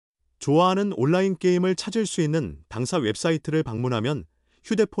좋아하는 온라인 게임을 찾을 수 있는 당사 웹사이트를 방문하면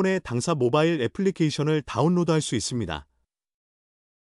휴대폰에 당사 모바일 애플리케이션을 다운로드할 수 있습니다.